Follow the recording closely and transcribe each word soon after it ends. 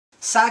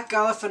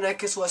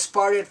Galifianakis was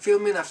spotted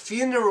filming a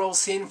funeral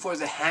scene for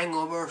The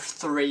Hangover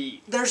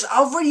 3. There's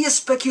already a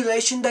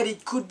speculation that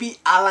it could be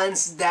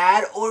Alan's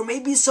dad or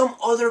maybe some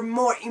other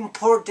more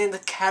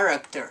important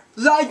character.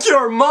 Like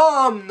your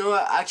mom! No,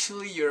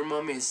 actually your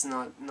mom is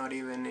not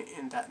even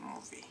in that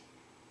movie.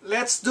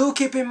 Let's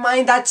keep in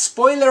mind that,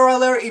 spoiler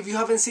alert, if you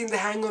haven't seen The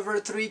Hangover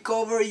 3,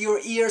 cover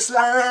your ears,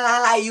 la la la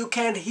la, you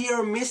can't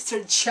hear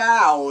Mr.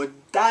 Chow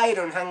died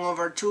on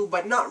Hangover 2,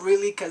 but not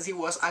really, because he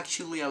was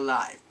actually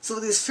alive. So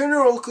this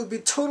funeral could be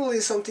totally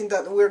something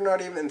that we're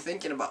not even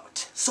thinking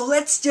about. So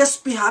let's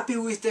just be happy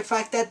with the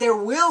fact that there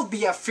will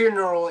be a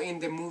funeral in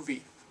the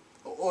movie.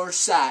 Or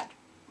sad.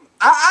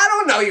 I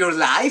don't know your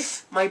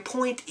life. My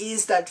point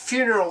is that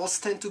funerals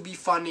tend to be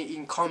funny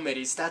in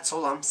comedies, that's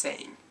all I'm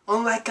saying.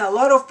 Unlike a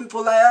lot of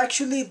people, I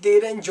actually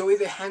did enjoy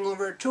The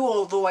Hangover 2,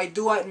 although I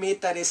do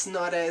admit that it's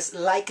not as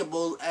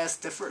likable as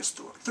the first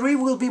one. 3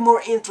 will be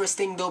more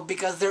interesting though,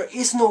 because there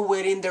is no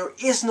wedding, there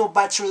is no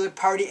bachelor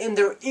party, and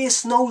there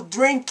is no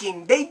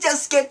drinking. They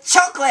just get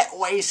chocolate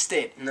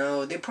wasted.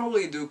 No, they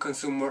probably do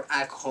consume more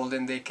alcohol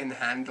than they can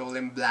handle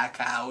and black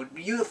out.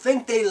 You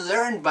think they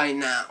learned by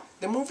now.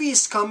 The movie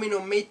is coming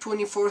on May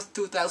 24th,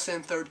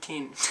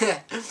 2013.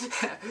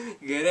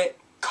 Get it?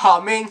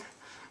 Coming?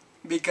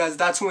 Because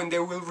that's when they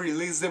will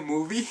release the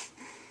movie.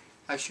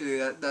 Actually,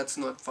 that's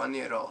not funny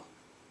at all.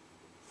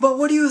 But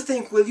what do you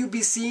think? Will you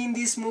be seeing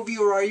this movie,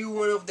 or are you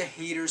one of the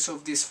haters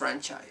of this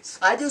franchise?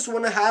 I just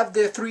want to have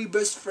the 3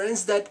 best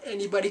friends that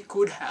anybody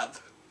could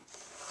have.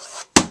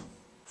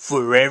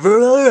 Forever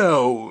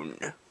alone.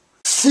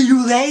 See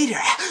you later,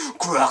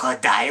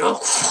 crocodile.